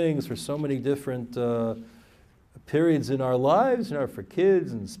many things for so many different periods in our lives, for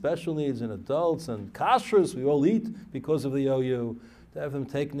kids and special needs and adults and kashrus. We all eat because of the OU. To have them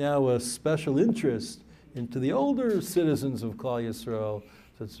take now a special interest into the older citizens of Klal Yisrael,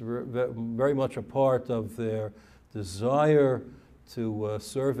 so it's very much a part of their desire to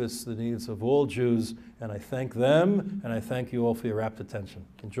service the needs of all Jews. And I thank them, and I thank you all for your rapt attention.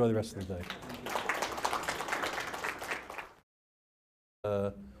 Enjoy the rest of the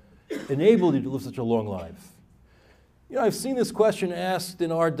day. Enabled you to live such a long life. I've seen this question asked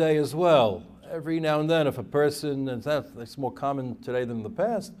in our day as well. Every now and then, if a person, and it's more common today than in the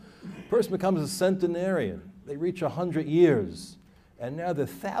past, a person becomes a centenarian. They reach 100 years. And now there are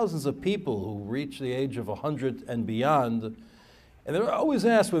thousands of people who reach the age of 100 and beyond. And they're always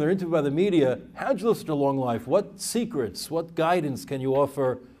asked when they're interviewed by the media, how'd you live such a long life? What secrets, what guidance can you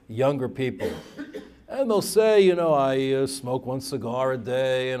offer younger people? And they'll say, I smoke one cigar a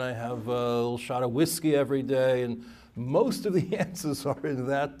day, and I have a little shot of whiskey every day, and most of the answers are in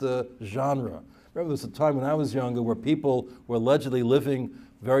that genre. Remember, there was a time when I was younger where people were allegedly living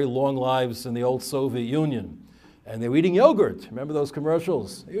very long lives in the old Soviet Union. And they were eating yogurt. Remember those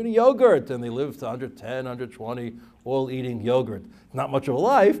commercials? They were eating yogurt, and they lived to 110, 120, all eating yogurt. Not much of a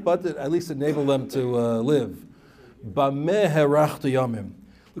life, but at least enabled them to live. Bameh herachta yamim.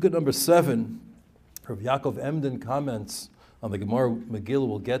 Look at number 7. Rav Yaakov Emden comments on the Gemara Megillah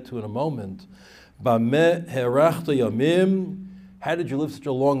we'll get to in a moment. Bameh herachta yamim. How did you live such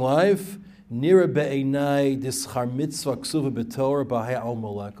a long life? Nira be'einai dischar mitzvah ksuva b'torah b'hai al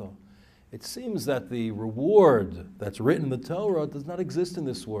moleko. It seems that the reward that's written in the Torah does not exist in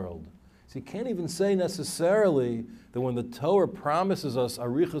this world. So you can't even say necessarily that when the Torah promises us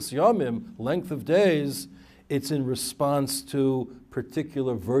arichas yamim, length of days, it's in response to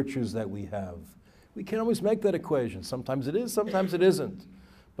particular virtues that we have. We can't always make that equation. Sometimes it is, sometimes it isn't.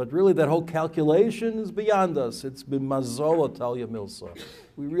 But really that whole calculation is beyond us. It's b'mazol talya milsa.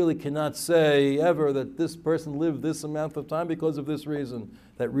 We really cannot say ever that this person lived this amount of time because of this reason.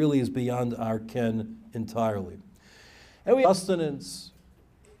 That really is beyond our ken entirely. And we have sustenance,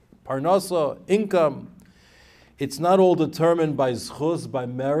 parnasa, income. It's not all determined by zchus, by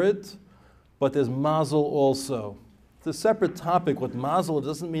merit, but there's mazel also. It's a separate topic. What mazel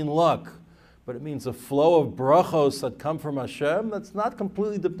doesn't mean luck, but it means a flow of brachos that come from Hashem that's not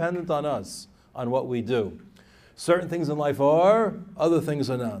completely dependent on us, on what we do. Certain things in life are, other things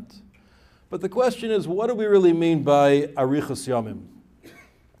are not. But the question is, what do we really mean by arichas yamim?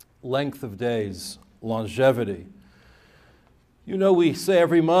 Length of days, longevity. We say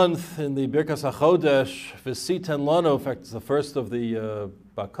every month in the Birkas HaChodesh, V'siten lano, in fact, it's the first of the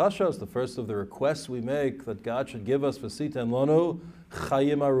bakashas, the first of the requests we make, that God should give us, V'siten lano,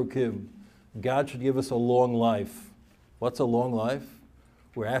 chayim arukim. God should give us a long life. What's a long life?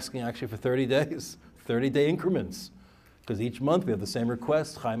 We're asking actually for 30 days, 30-day increments, because each month we have the same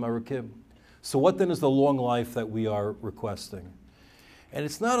request, chayim arukim. So what then is the long life that we are requesting? And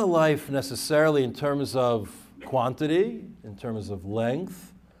it's not a life necessarily in terms of quantity, in terms of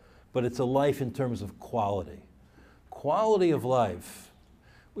length, but it's a life in terms of quality. Quality of life,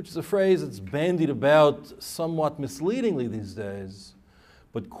 which is a phrase that's bandied about somewhat misleadingly these days,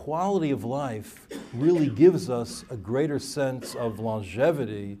 but quality of life really gives us a greater sense of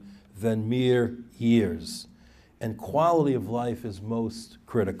longevity than mere years. And quality of life is most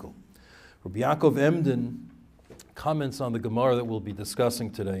critical. Rabbi Yaakov Emden comments on the Gemara that we'll be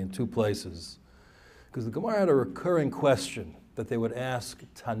discussing today in 2 places. Because the Gemara had a recurring question that they would ask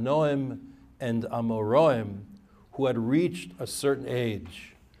Tanoim and Amoraim, who who had reached a certain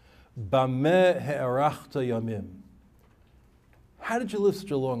age, Bama County, how did you live such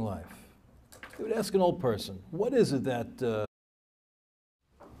a long life? You would ask an old person, what is it that...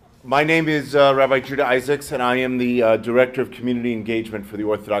 My name is Rabbi Judah Isaacs, and I am the Director of Community Engagement for the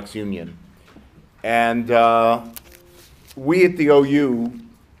Orthodox Union. And we at the OU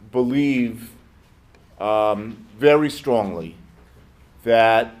believe very strongly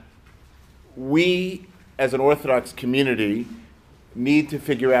that we, as an Orthodox community, need to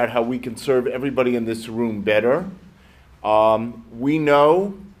figure out how we can serve everybody in this room better. We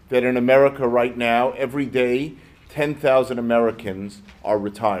know that in America right now, every day, 10,000 Americans are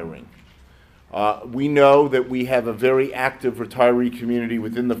retiring. We know that we have a very active retiree community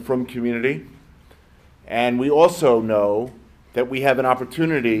within the Frum community, and we also know that we have an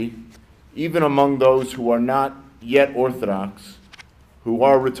opportunity, even among those who are not yet Orthodox, who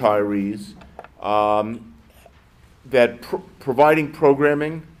are retirees, that providing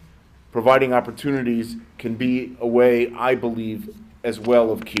programming, providing opportunities can be a way, I believe, as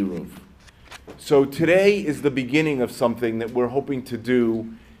well of Kiruv. So today is the beginning of something that we're hoping to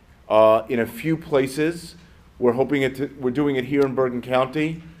do in a few places. We're doing it here in Bergen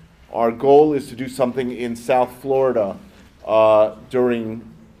County. Our goal is to do something in South Florida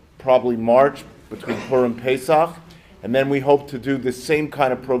during probably March, between Purim and Pesach, and then we hope to do the same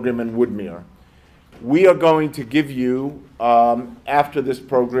kind of program in Woodmere. We are going to give you, after this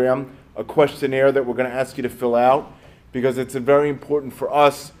program, a questionnaire that we're going to ask you to fill out, because it's very important for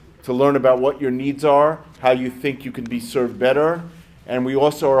us to learn about what your needs are, how you think you can be served better. And we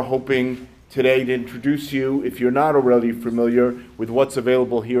also are hoping today to introduce you, if you're not already familiar, with what's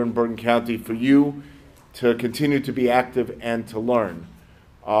available here in Bergen County for you to continue to be active and to learn.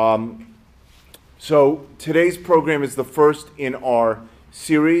 So today's program is the first in our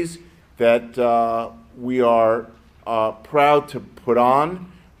series that we are proud to put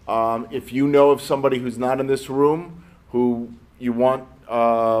on. If you know of somebody who's not in this room, who you want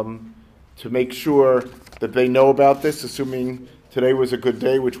to make sure that they know about this, assuming today was a good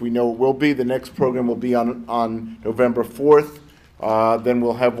day, which we know it will be. The next program will be on November 4th. Then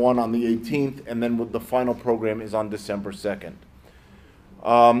we'll have one on the 18th, and then the final program is on December 2nd.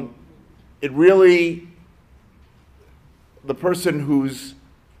 The person who's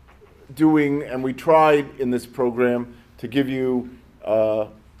doing, and we tried in this program to give you a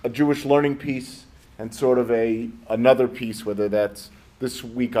Jewish learning piece and sort of another piece, whether that's this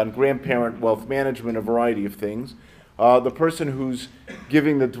week on grandparent wealth management, a variety of things. The person who's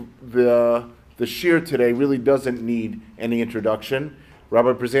giving the shir today really doesn't need any introduction.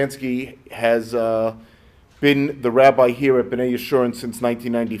 Rabbi Brzezinski has been the rabbi here at Bnei Yeshurun since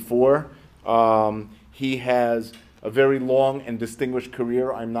 1994. He has a very long and distinguished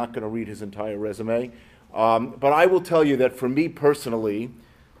career. I'm not going to read his entire resume. But I will tell you that for me personally,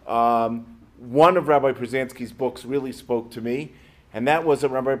 one of Rabbi Brzezinski's books really spoke to me, and that was that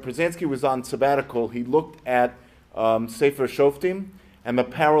Rabbi Brzezinski was on sabbatical. He looked at Sefer Shoftim and the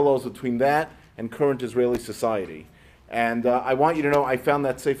parallels between that and current Israeli society. And I want you to know I found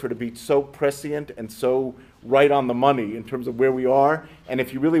that Sefer to be so prescient and so right on the money in terms of where we are. And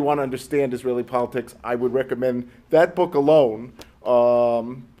if you really want to understand Israeli politics, I would recommend that book alone.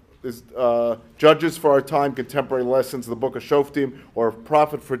 Judges for Our Time, Contemporary Lessons, the Book of Shoftim, or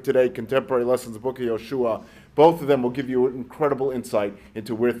Prophet for Today, Contemporary Lessons, the Book of Yoshua. Both of them will give you an incredible insight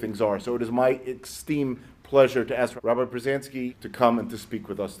into where things are. So it is my esteemed pleasure to ask Rabbi Brzezinski to come and to speak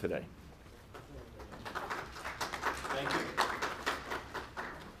with us today. Thank you.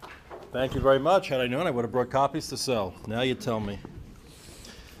 Thank you very much. Had I known, I would have brought copies to sell. Now you tell me.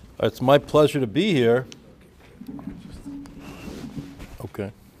 It's my pleasure to be here.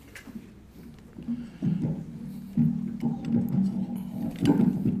 Okay.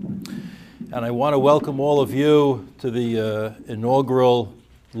 And I want to welcome all of you to the inaugural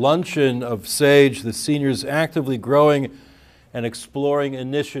luncheon of SAGE, the Seniors Actively Growing and Exploring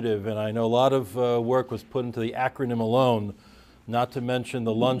Initiative. And I know a lot of work was put into the acronym alone, not to mention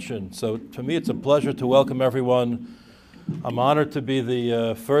the luncheon. So to me, it's a pleasure to welcome everyone. I'm honored to be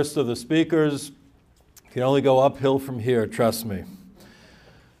the first of the speakers. You can only go uphill from here, trust me.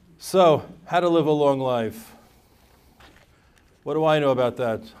 So, how to live a long life. What do I know about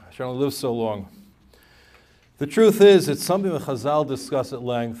that? I should only live so long. The truth is, it's something that Chazal discuss at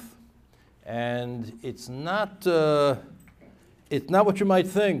length, and it's not what you might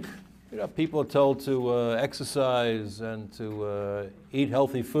think. You know, people are told to exercise and to eat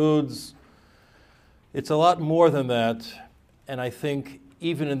healthy foods. It's a lot more than that, and I think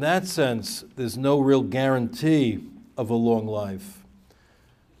even in that sense, there's no real guarantee of a long life.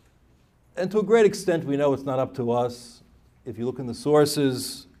 And to a great extent, we know it's not up to us. If you look in the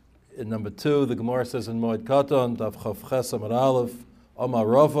sources, in number 2, the Gemara says in Moed Katan, Daf Chav Ches Amar Aleph, Amar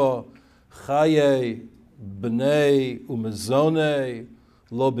Rava, Chaye b'nei umezone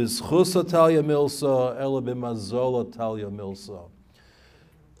lo bizchusa talya milsa ela b'mazola talya milsa.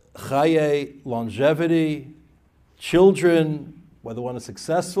 Chaye, longevity, children, whether one is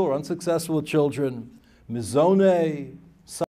successful or unsuccessful with children. Mizone,